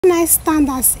nice stand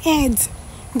as head,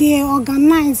 they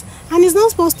organize, and it's not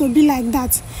supposed to be like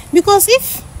that. Because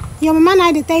if your mama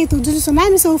now they tell you to do this, so now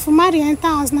me say if you marry enter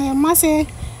house now your mama say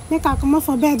make her come out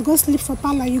for bed, go sleep for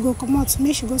parlor, you go come out,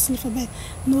 make she go sleep for bed.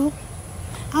 No,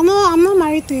 I'm not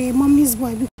married to a mommy's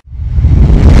boy.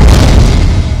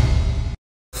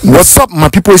 What's up, my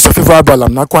people? It's your favorite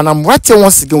Balam Nako, and I'm right here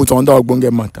once again with another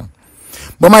Ogbonge matter.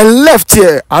 But my left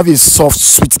here, I have a soft,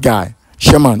 sweet guy.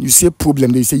 Shaman, you say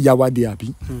problem, they say yawa de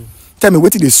happy. Tell me,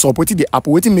 what did they sup? What did they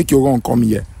apple? What did make you wrong come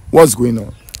here? What's going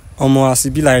on? As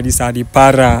it be like this, I the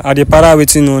para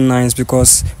waiting no nice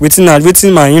because waiting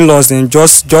my in-laws and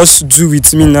just do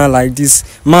with me now like this.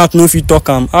 Mouth no fit talk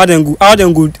am. How them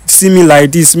go see me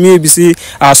like this? Maybe say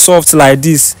I soft like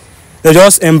this. They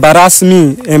just embarrass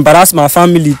me, embarrass my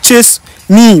family, chase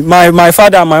me, my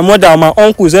father, my mother, my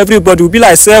uncles, everybody will be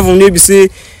like 7. Maybe say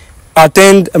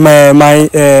attend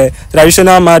my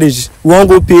traditional marriage. We won't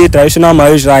go pay traditional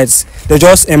marriage rights. They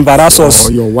just embarrass us.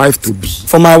 For your wife to be.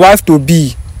 For my wife to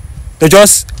be. They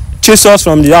just chase us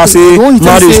from the house. Say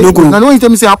marriage no go. I know you tell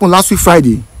me say happened last week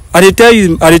Friday. I tell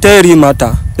you real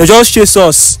matter. They just chase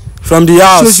us from the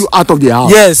house. Chase you out of the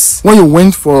house. Yes. When you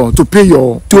went to pay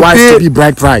your wife to be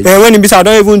bride price. When it be, I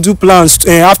don't even do plans.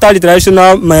 After the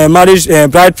traditional marriage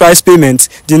bride price payment,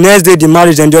 the next day the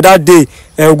marriage, and the other day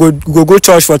we go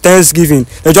church for Thanksgiving.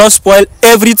 They just spoil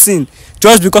everything.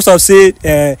 Just because of say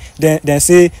they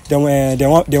say they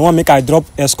want make I drop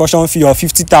excursion fee of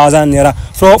 50,000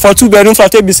 naira for 2 bedroom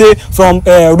flat. Be say from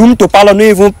room to parlor no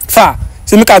even far.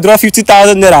 Say make I drop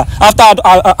 50,000 naira. After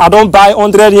I don't buy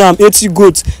 100 yam, 80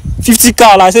 goats, 50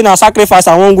 cow. I say na sacrifice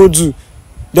I won't go do.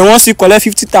 They want to collect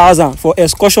 50,000 for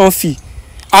excursion fee.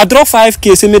 I drop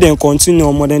 5K. Say make them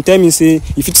continue. More than tell me say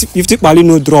if 50 pali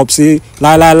no drop, say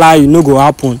lie, you no go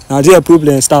happen. Now the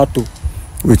problem start to.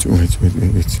 Wait.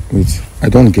 I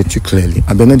don't get you clearly.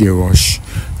 I don't know the rush.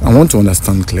 I want to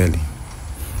understand clearly.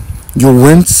 You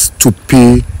went to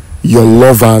pay your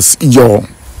lovers, the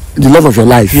love of your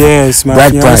life. Yes, my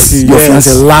bride fiancé, price. Your yes.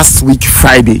 fiancé last week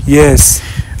Friday. Yes.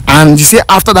 And you say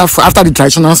after the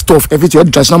traditional stuff, everything, all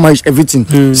the traditional marriage,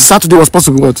 everything. Saturday was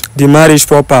possible what? The marriage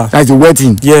proper. That's the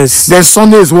wedding. Yes. Then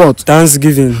Sunday is what?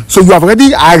 Thanksgiving. So you have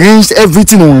already arranged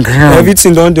everything on ground.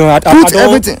 Everything done.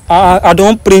 I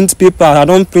don't print paper. I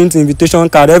don't print invitation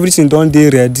card. Everything done dey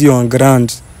ready on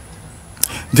ground.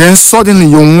 Then suddenly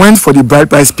you went for the bride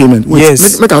price payment. Wait,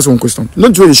 yes. Make ask one question.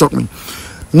 Don't really shock me.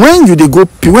 When you go,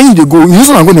 you used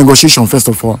to go negotiation first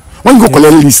of all. When you go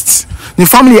collect lists, the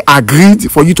family agreed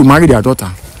for you to marry their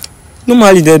daughter.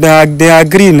 Normally they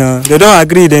agree now. They don't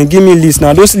agree, then give me list.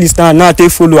 Now those lists now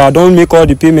take follow. I don't make all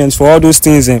the payments for all those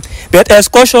things. But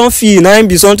excursion fee now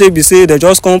be something be say they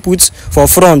just come put for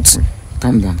front.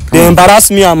 Calm down. They embarrass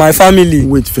me and my family.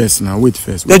 Wait first. I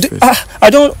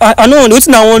know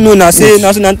wetin I wan know na say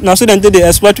na so dem dey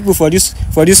exploit people for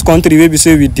this country wey be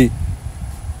say we dey.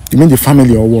 You mean the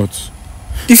family or what?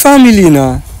 The family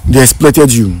na. They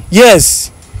exploited you. Yes.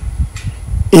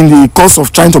 In the course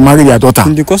of trying to marry their daughter.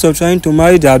 In the course of trying to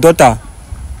marry their daughter,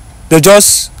 they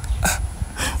just.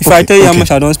 I tell you how much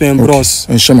I don't spend, bros.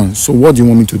 And Shaman, so what do you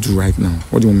want me to do right now?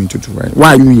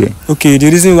 Why are you here? Okay,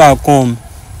 the reason why I come,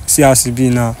 see as it be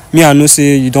now. Me, I know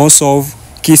say you don't solve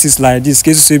cases like this.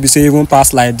 Cases say even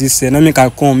pass like this. Say, now make I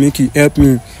come, make you help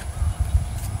me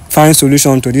find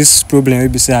solution to this problem.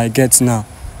 Maybe say I get now.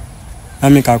 Now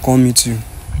make I come meet you.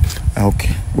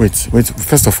 Okay, wait.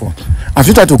 First of all, have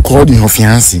you tried to call your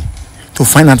fiancé to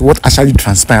find out what actually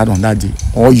transpired on that day,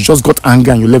 or you just got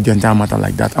angry and you left the entire matter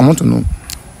like that? I want to know.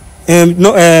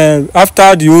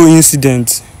 After the whole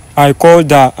incident, I called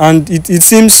her, and it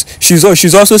seems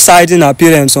she's also siding her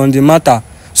parents on the matter.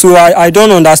 So I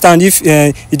don't understand if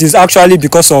it is actually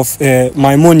because of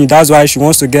my money. That's why she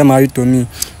wants to get married to me.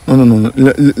 No.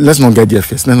 Let's not get there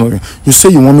first. You say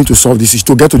you want me to solve this issue,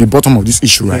 to get to the bottom of this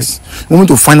issue, right? Yes. You want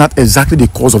me to find out exactly the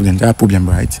cause of the entire problem,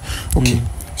 right? Okay.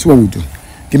 So what we do?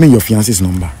 Give me your fiancé's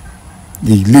number.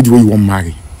 The lady where you want to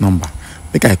marry number.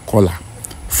 Make I call her.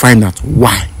 Find out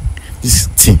why this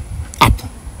thing happened.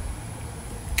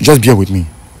 Just bear with me.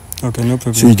 Okay, no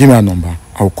problem. So you give me her number.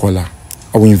 I'll call her.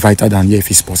 I will invite her down here if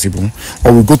it's possible.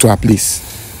 Or we'll go to her place.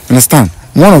 Understand?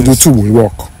 One of the two will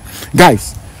work.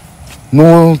 Guys,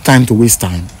 no time to waste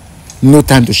time. No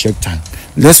time to shake time.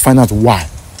 Let's find out why.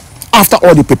 After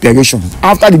all the preparations,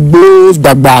 after the blows,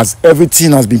 bagbars,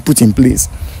 everything has been put in place,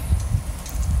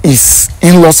 his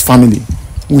in-laws family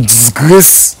will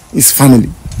disgrace his family.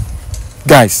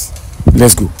 Guys,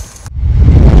 let's go.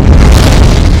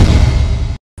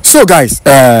 So guys,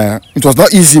 it was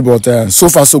not easy, but so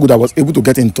far so good. I was able to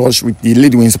get in touch with the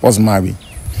lady we're supposed to marry,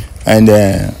 and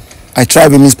I tried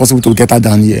every means possible to get her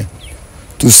down here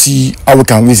to see how we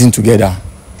can reason together.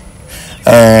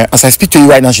 As I speak to you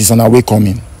right now, she's on her way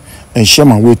coming. And share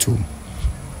my way too.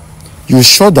 You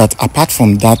sure that apart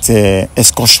from that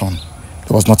excursion,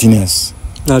 there was nothing else?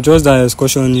 Now just that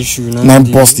excursion issue. Now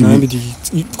busting.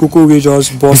 Coco will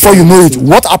just bust. Before you know it,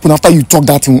 what happened after you talk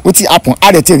that thing? What happened?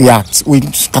 How did they react? We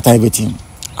scatter everything.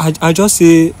 I just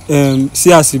say,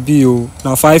 see as it be,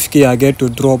 now 5K I get to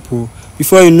drop.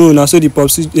 Before you know, now so the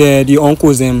pops, the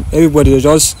uncles, them, everybody, they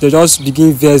just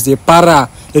begin verse, they para,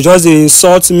 they just they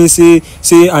insult me,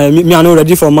 say I'm not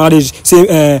ready for marriage.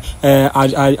 Say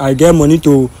I get money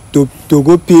to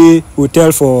go pay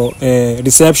hotel for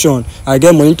reception. I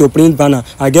get money to print banner.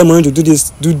 I get money to do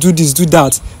this, do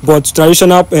that. But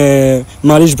traditional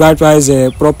marriage bride price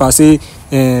proper say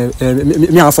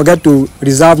me I forget to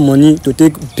reserve money to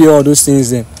pay all those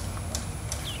things.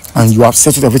 And you have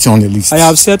settled everything on the list? I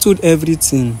have settled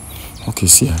everything. Okay,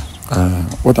 see,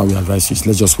 what I will advise is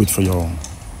let's just wait for your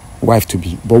wife to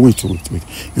be. But wait.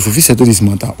 If you settle this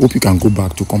matter, hope you can go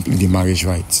back to complete the marriage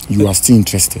rights. You are still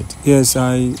interested? Yes,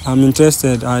 I'm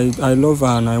interested. I love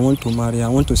her and I want to marry her. I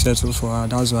want to settle for her.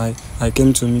 That's why I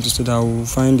came to meet you so that we'll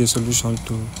find a solution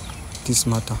to this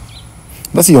matter.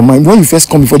 That's in your mind. When you first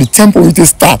come before the temple, it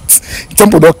starts. The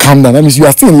temple don't calm down. That means you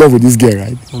are still in love with this girl,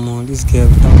 right? Come on, this girl.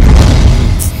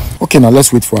 Okay, now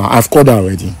let's wait for her. I've called her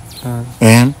already.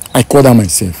 I called her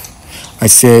myself. I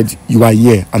said, you are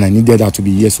here and I needed her to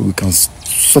be here so we can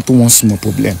settle one small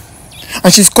problem.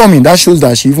 And she's coming. That shows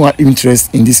that she even had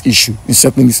interest in this issue, in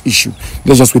settling this issue.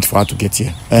 Let's just wait for her to get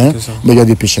here. Okay, but you're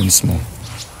the patient small.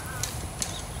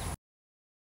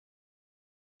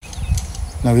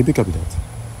 Now, Rebecca, be that.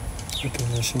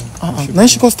 Okay, now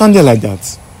she can stand there like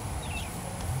that.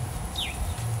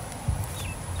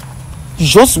 You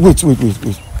just wait.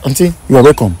 Auntie, you are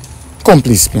welcome. Come,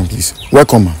 please.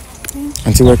 Welcome, ma.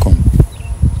 Auntie, welcome.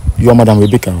 You are Madam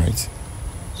Rebecca, right?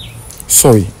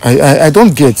 Sorry, I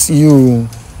don't get you.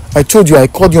 I told you, I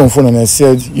called you on phone and I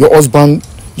said, your husband,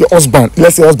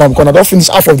 let's say husband, because I don't finish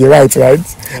half of the right? Yeah.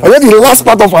 I read the last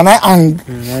part of an eye.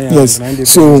 Yes,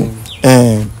 so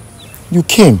you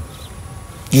came.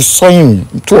 You saw him,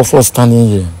 two of us standing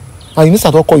here. And you know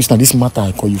I don't call you now, this matter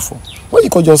I call you for. Why you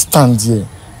could just stand here?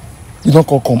 You don't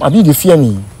call come. I mean, they fear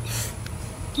me.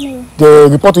 No. The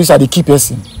report is at the key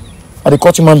person. At the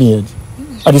court human being.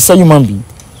 At the sell human being.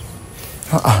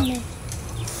 No.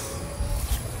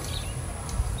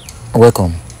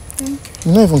 Welcome.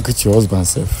 You don't even greet your husband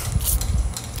self.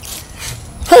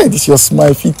 Hey, this your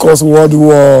smile, if he cause world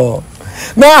war.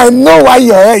 Now I know why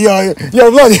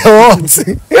your blood your hot.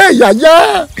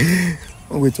 Yeah.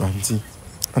 Oh, wait, auntie.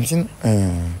 Auntie,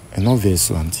 not very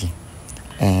so, auntie.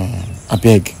 I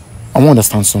beg. I want to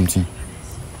understand something.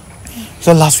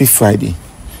 So last week Friday,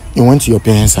 you went to your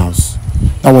parents' house.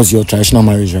 That was your traditional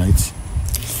marriage, right?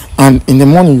 And in the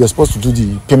morning, you were supposed to do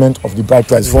the payment of the bride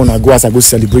price before I go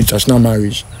celebrate traditional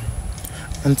marriage.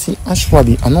 Auntie,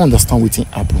 actually, I don't understand what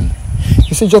happened.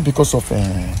 You say just because of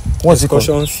what's it called?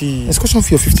 Excursion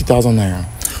fee of 50,000 naira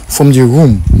from the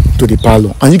room to the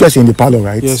parlor. And you guys are in the parlor,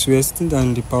 right? Yes, we are still down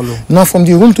in the parlor. Now from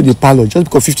the room to the parlor, just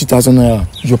because 50,000 naira,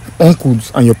 your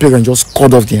uncles and your parents just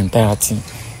cut off the entire thing.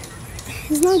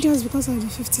 It's not just because of the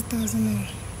 50,000 naira.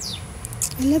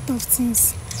 A lot of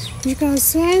things.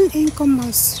 Because when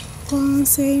incomers come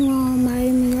say you want to marry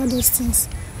me, all those things,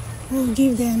 we'll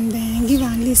give them, then give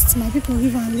a list. My people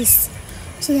give a list.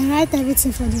 So they write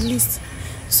everything for the list.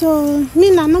 So me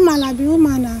now normal I be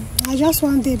woman now. I just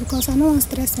one day because I don't want to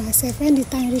stress myself. When the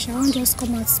time reach, I won't just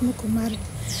come out smoke or marry.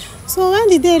 So when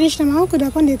the day reach, my uncle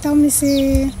they tell me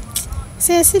say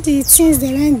see the things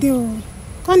they went do.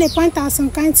 Come they point out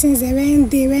some kind of things they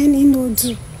went in no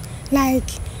do. Like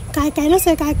I know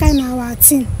say kai na our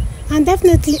thing. And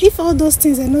definitely if all those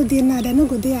things they no dey now, they no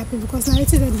go dey happy because now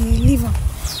it's that they live on.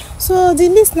 So the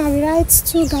list now we write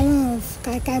 2 gallons of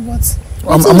kai but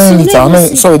how many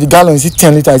liters? Sorry, the gallon, is it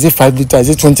 10 liters? Is it 5 liters?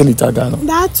 Is it 20 liter gallon?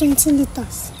 That 20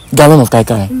 liters. Gallon of kai.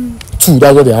 2,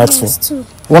 that's what they asked for. 2.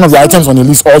 One of the items on the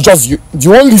list, or just you? Do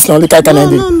you want list only kai?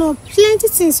 No. Plenty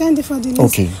things when they for the list.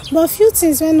 Okay. But few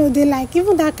things when no they like,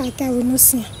 even that kai we no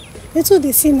see. They too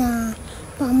they see na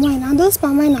palm wine, and those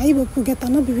palm wine na Igbo people get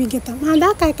am, no be we get am. And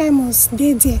that kai must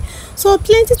dey there. So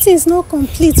plenty things no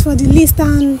complete for the list,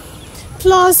 and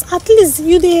plus at least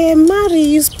you dey marry,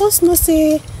 you supposed to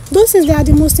say those things they are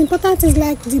the most important things,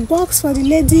 like the box for the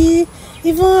lady,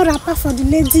 even wrapper for the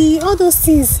lady, all those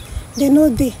things they know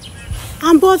dey.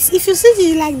 And but if you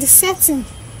see the setting,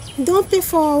 don't pay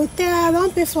for hotel,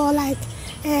 don't pay for like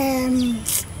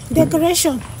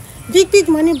decoration, big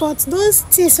money. But those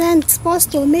things when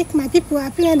supposed to make my people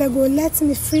happy and they go let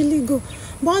me freely go.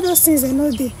 But all those things they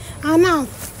know dey. And now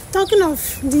talking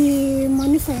of the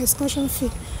money for excursion fee,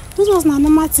 those was na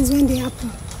normal things when they happen.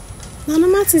 Na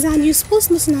normal things, and you supposed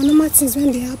to know na normal things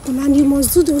when they happen, and you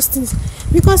must do those things.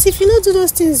 Because if you don't do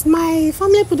those things, my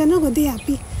family people they not go dey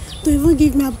happy to even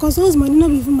give me, because those money not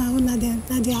even my own, na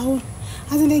their own.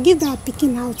 As in they give their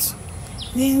picking out,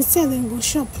 they instead them go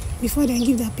shop before they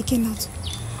give their picking out.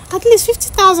 At least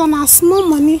 50,000 na small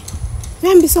money.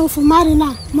 When be so for marry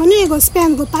now, money you go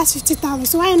spend go pass 50,000.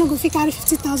 So why you not go fit carry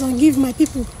 50,000 give my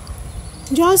people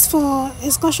just for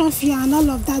excursion fee and all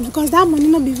of that? Because that money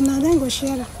not be now then go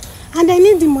share am. And they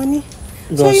need the money.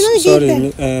 So you don't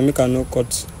give them. Make a no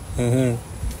cut.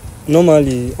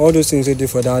 Normally, all those things they do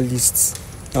for that list,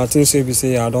 now things we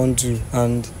say I don't do,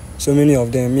 and so many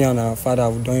of them, me and our father,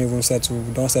 we don't even settle.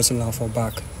 We don't settle now for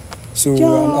back. So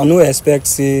I no expect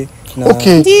say.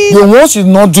 Okay, the ones you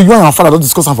not do, you and your father don't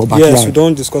discuss them for backyard. Yes, we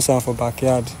don't discuss them for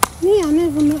backyard. Me, I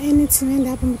never know anything when that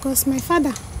happen because my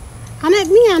father, I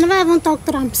never even talked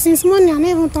to him since morning. I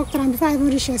never even talked to him before I even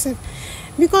reach yourself.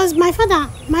 Because my father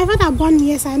born me,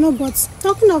 yes I know, but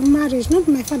talking of marriage, not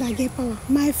my father get power.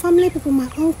 My family people, my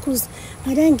uncles,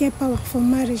 I didn't get power for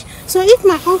marriage. So if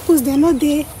my uncles they know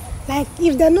they like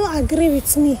if they don't agree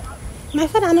with me, my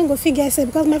father not go figure it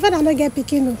because my father don't get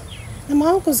pikin, and my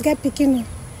uncles get pikin.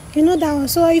 You know that one.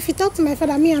 So if you talk to my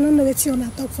father, me I don't know what you wanna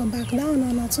talk for back. That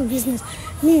one on two business.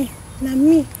 Me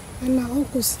and my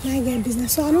uncles I get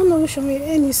business. So I don't know which one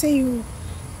and you say you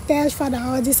tell father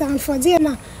all this and for there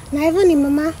now. Now even the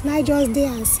mama now just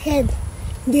there as head.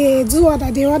 They do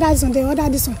order, they order this one, they order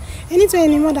this one. Anytime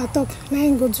any mother talk, now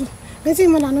ain't go do.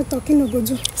 Anything mother not talking no go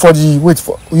do. For the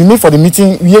you mean for the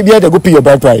meeting where they go pay your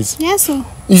bride price? Yes sir.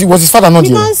 Was his father not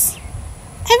there? Because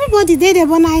everybody there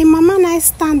but now mama now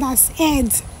stand as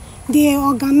head. They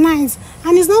organize,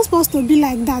 and it's not supposed to be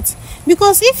like that.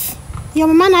 Because if your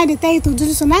mama now they tell you to do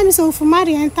this, so now me say if you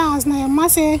marry enter house now your mama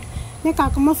say make her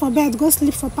come out for bed, go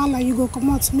sleep for parlor, you go come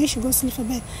out, make she go sleep for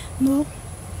bed. No,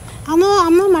 I'm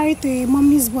not married to a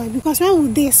mommy's boy because when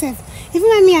we dey safe, even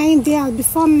when me I ain't there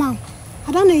before now,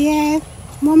 I don't know yeah,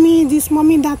 mommy this,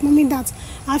 mommy that.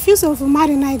 I feel so if you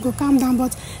marry now you go calm down,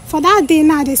 but for that day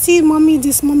now they see mommy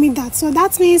this, mommy that. So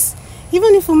that means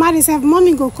even if you marry yourself,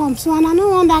 mommy go come. So and I don't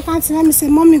want that kind of thing. Let me say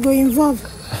mommy go involve.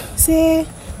 Say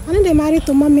I know they married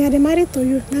to mommy, they married to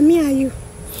you. Now me and you.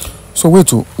 So wait.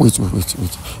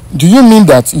 Do you mean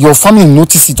that your family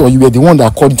noticed it or you were the one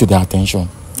that called it to their attention?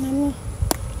 No.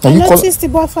 They noticed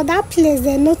it, but for that place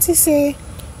they noticed say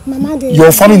mama they.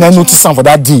 Your family now noticed them for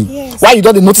that day. Yes. Why you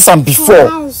don't notice them before?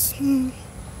 House.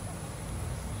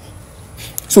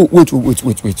 So wait.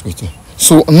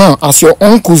 So now, as your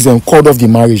uncles then called off the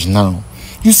marriage now,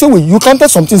 you say you counted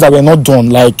some things that were not done,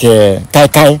 like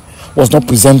Kai was not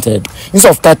presented. Instead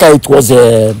of Kai, it was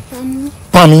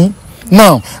Pami.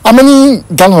 Now, how many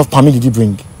gallons of Pami did you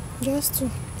bring? Just 2.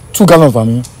 2 gallons of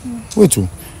Pami? Wait,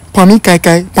 Pami,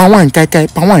 Kai, palm wine, Kai.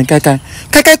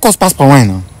 Kai cost past palm wine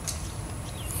now.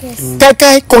 Yes.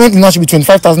 Kai currently now should be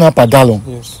 25,000 per gallon.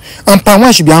 Yes. And palm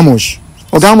wine should be how much?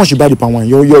 Or how much you buy the palm wine?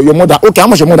 Your mother, okay, how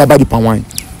much your mother buy the palm wine?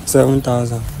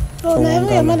 7,000. Oh, now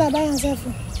even your mother buy herself.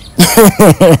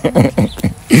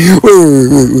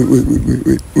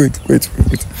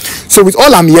 Wait. So with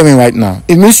all I'm hearing right now,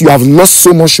 it means you have lost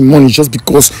so much money just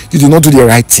because you did not do the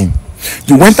right thing.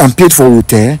 You went and paid for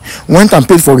hotel, went and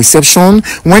paid for reception,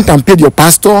 went and paid your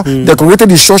pastor, decorated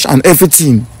the church and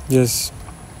everything. Yes.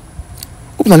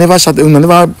 Hope I never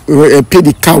paid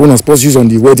the car when I was supposed to use on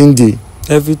the wedding day.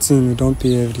 Everything, we don't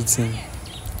pay everything.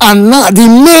 And now the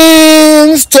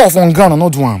main stuff on ground are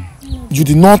not one. You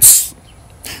did not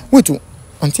wait.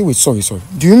 Sorry.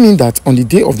 Do you mean that on the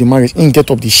day of the marriage, in get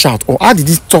up the shout, or how did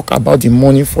he talk about the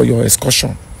money for your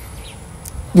excursion?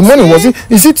 The money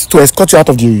is it to escort you out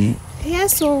of the?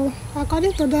 Yes, so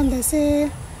according to them, they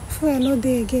say fuel no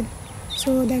day again,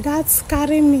 so they got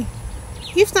carry me.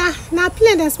 If na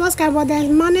plane they supposed to carry, but they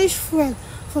manage fuel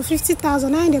for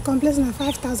 50,000. Now they complain na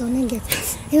 5,000 they get.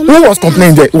 Who was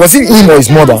complaining there? Was it him or his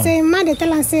mother? Say man they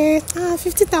tell and say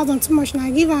 50,000 too much. Now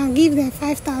give them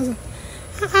 5,000.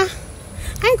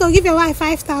 I ain't gonna give your wife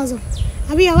 5,000.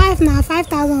 I be your wife now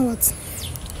 5,000 what?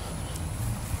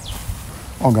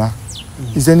 Okay.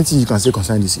 Is there anything you can say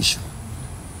concerning this issue?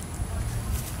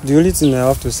 The only thing I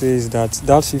have to say is that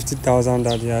 50,000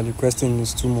 that they are requesting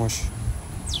is too much,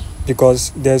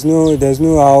 because there's no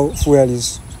how fuel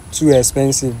is too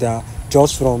expensive that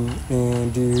just from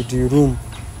the room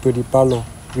to the parlor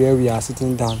where we are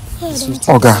sitting down.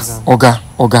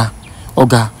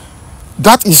 Oga.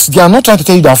 That is, they are not trying to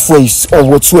tell you that fuel is or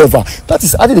whatsoever. That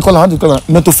is, how do they call them?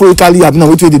 Metaphorically, I don't know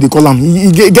what way they call them.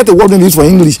 You get a word in it for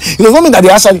English. It does not mean that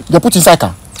they put inside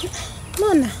car.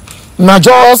 No. Now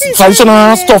just Yes, traditional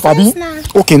yes, stuff, yes, abi.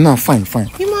 nah. Okay, now fine.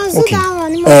 You must Okay. do that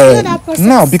one. You must do that process.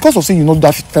 Now because of say you know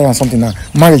that fair and something now,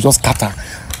 marriage just scatter.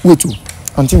 Wait,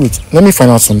 wait. Let me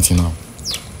find out something now.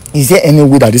 Is there any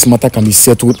way that this matter can be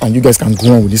settled and you guys can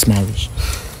go on with this marriage?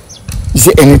 Is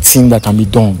there anything that can be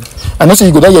done? And also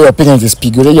you go down hear your parents they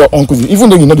speak, you go down hear your uncles, even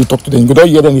though you know they talk to them, you go down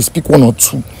hear them they speak one or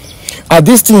two. Are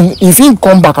this thing, if he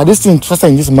come back, are this thing interested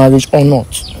in this marriage or not?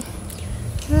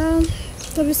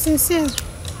 To be sincere,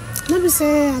 not be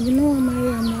say I be no one marry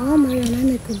and I want marry and I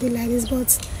make a deal like this, but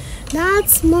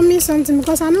that mommy something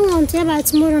because I don't want to by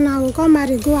tomorrow now I will come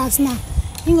marry go as now.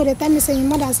 You go dey tell me say your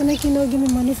mother say make you no give me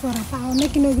money for a or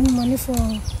make you no give me money for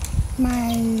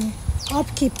my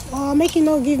upkeep or make you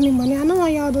no give me money. I don't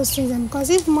want you all those things because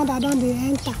if mother don't dey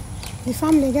enter, the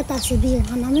family get as a be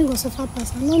and I mean go suffer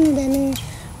pass. I don't need any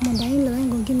mother-in-law ain't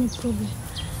go give me problem.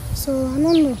 So I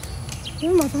don't know.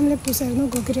 Even my family process no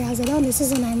go agree as I don't the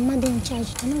season I'm mad in charge.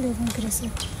 I don't even agree. So.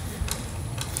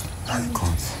 My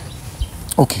God.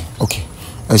 Okay.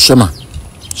 Shema.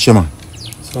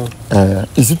 So,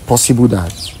 Is it possible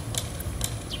that?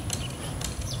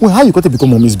 Well, how you got to become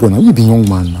mommy's boy now? You be young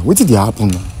man now. What did happen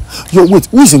now? Wait,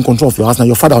 who is in control of your house now?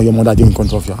 Your father or your mother are in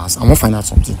control of your house? I want to find out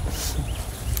something.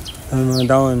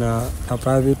 that one, a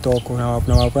private talk,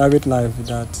 our private life with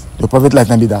that. Your private life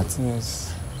can be that.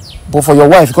 Yes. But for your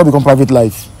wife, it can't become private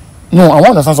life. No, I want to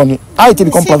understand something. How it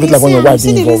become private life when your wife is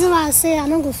See the involved? reason why I say I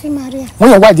don't go feel marry. When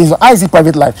your wife is involved, how is it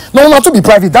private life? No, not to be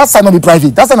private. That side not be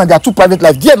private. That side now there are two private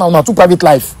life. There now two private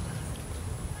life.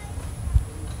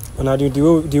 And the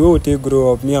way we take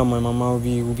grow up, me and my mama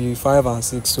will be 5 and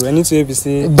 6. So anything we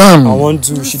say, Damn. I want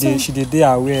to, she dey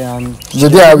aware and She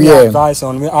dey aware. Advice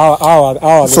on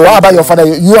how. So how about your father?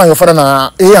 You and your father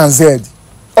now A and Z,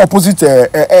 opposite,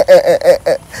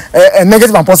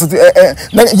 negative and positive.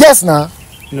 Yes, now.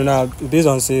 Now based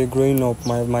on say growing up,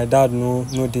 my dad no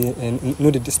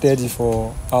dey steady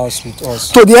for house with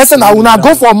us. To the extent that when I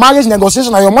go for marriage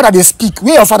negotiation and your mother they speak,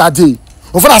 where your father dey?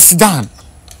 Your father sit down.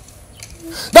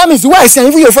 That means the way I say,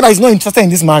 even your father is not interested in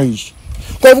this marriage.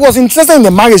 But if he was interested in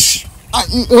the marriage,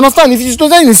 you understand? If he's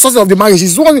interested in the source of the marriage,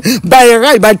 it's one by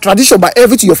right, by tradition, by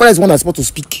everything. Your father is one that's supposed to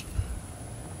speak.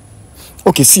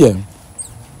 Okay, see, you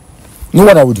know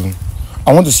what I would do?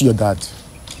 I want to see your dad.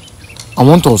 I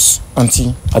want us,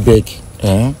 auntie, I beg,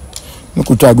 we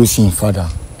could try to go see him father.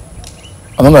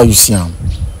 I don't know how you see him.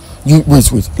 You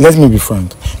wait. Let me be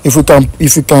frank. If we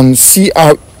can see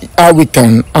how we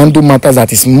can handle matters that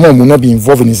his mom will not be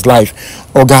involved in his life.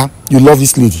 Oga, you love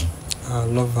this lady. I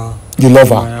love her. You love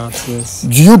her. Heart, yes.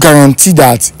 Do you guarantee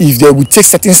that if they will take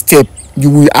certain steps, you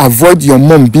will avoid your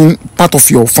mom being part of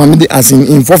your family, as in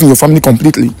involved in your family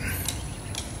completely?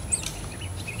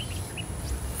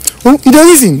 Oh, you don't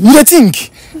reason. You don't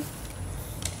think.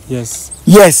 Yes.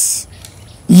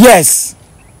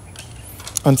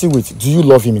 Auntie, wait. Do you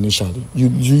love him initially? Do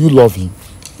you love him?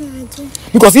 Yeah, I do.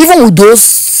 Because even with those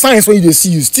signs when you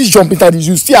see you still jump into this,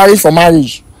 you still arrange for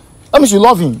marriage. That means you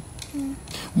love him.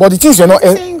 But the things you're not.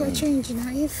 Saying go change now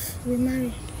if we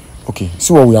marry. Okay,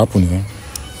 see what will happen here.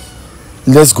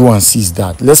 Let's go and see his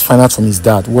dad. Let's find out from his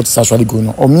dad what is actually going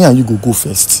on. Or me and you go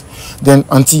first. Then,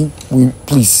 auntie, we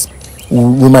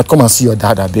might come and see your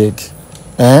dad, I beg.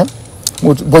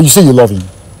 But you say you love him.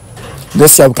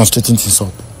 Let's see how we can straighten things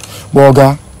up. But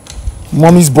Oga,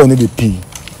 mommy's boy need to pay.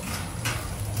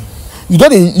 You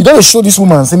don't show this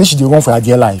woman say me she dey run for her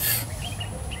dear life.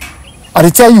 I dey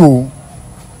tell you.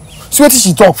 See what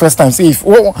she talk first time. Say if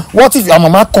what if your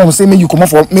mama come say me you come out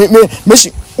for me she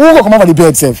who go come out for the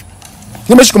bed sef?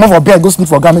 Say me she come out for bed go sleep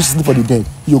for ground, make she sleep for the bed.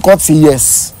 You can't say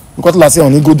yes. You can't like say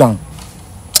on go down.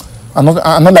 I'm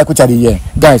not like what I dey hear.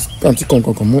 Guys, come.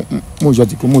 Mo just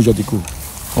dey go.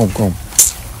 Come.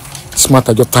 Smart,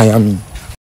 just tire me.